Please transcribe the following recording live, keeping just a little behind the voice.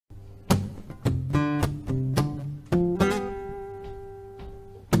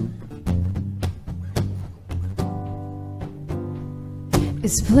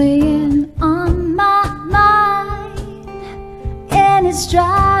It's playing on my mind, and it's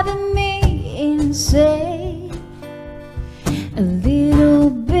driving me insane. A little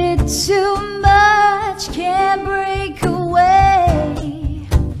bit too much can't break away.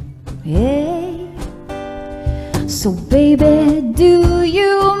 Hey. So baby, do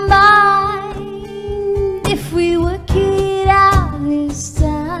you mind if we work it out this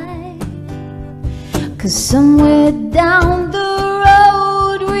time? 'Cause somewhere down the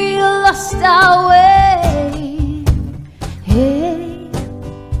road we lost our way. Hey.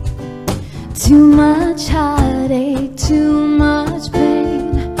 Too much heartache, too much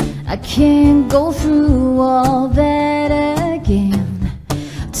pain. I can't go through all that again.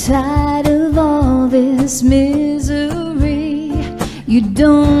 Tired of all this misery. You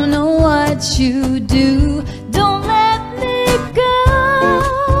don't know what you do. Don't let me go.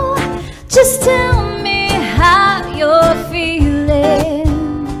 Just tell me how you're feeling.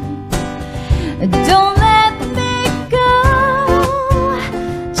 Don't let me go.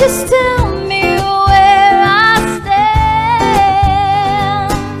 Just tell me where I stand.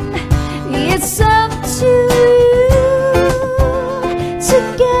 It's up to you.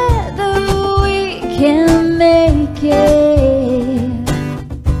 Together we can make it.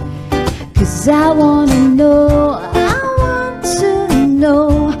 'Cause I wanna know, I want to know.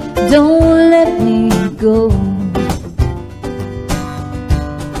 Don't let me go.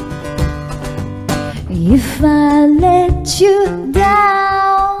 If I let you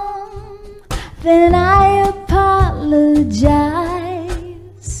down, then I apologize.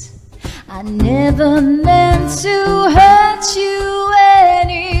 I never meant to hurt you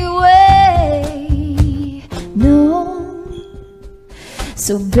anyway. No.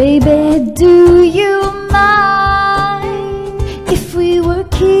 So baby, do you mind if we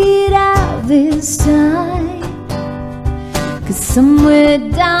work it out this time? 'Cause somewhere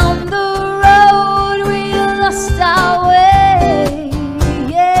down the road we lost our way.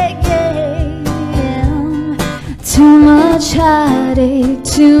 Yeah, yeah. Too much heartache,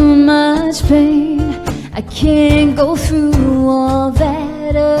 too much pain. I can't go through all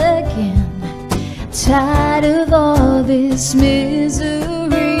that again. Tired of all this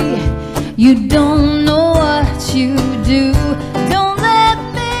misery. You don't know what you do. Don't let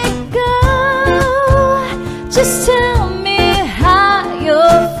me go. Just tell me how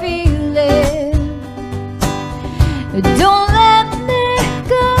you're feeling. Don't let me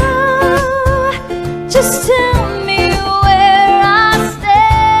go. Just tell me where I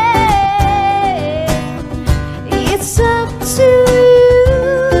stand. It's up to you.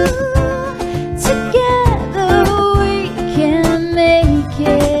 Together we can make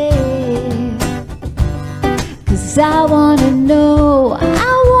it. 'Cause I wanna know,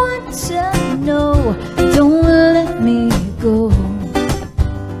 I want to know. Don't let me go.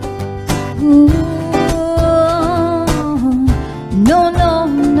 Ooh. No, no,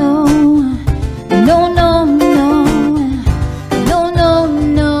 no. No, no, no. No, no,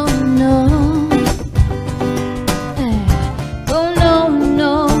 no, no. Oh, no,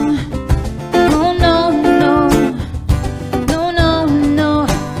 no. No, no, no. No, no, no.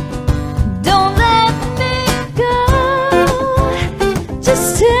 Don't let me go. Just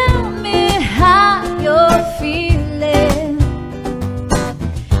tell me how you're feeling.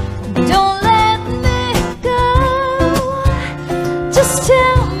 Don't let me go. Just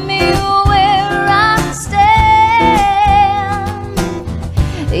tell me where I stand.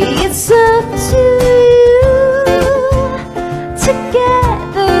 It's up to you.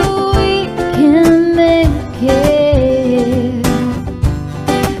 Together we can make it.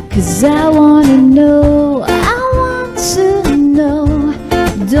 'Cause I wanna know, I want to know.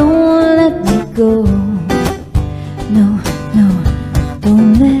 Don't let me go. No, no,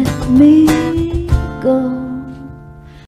 don't let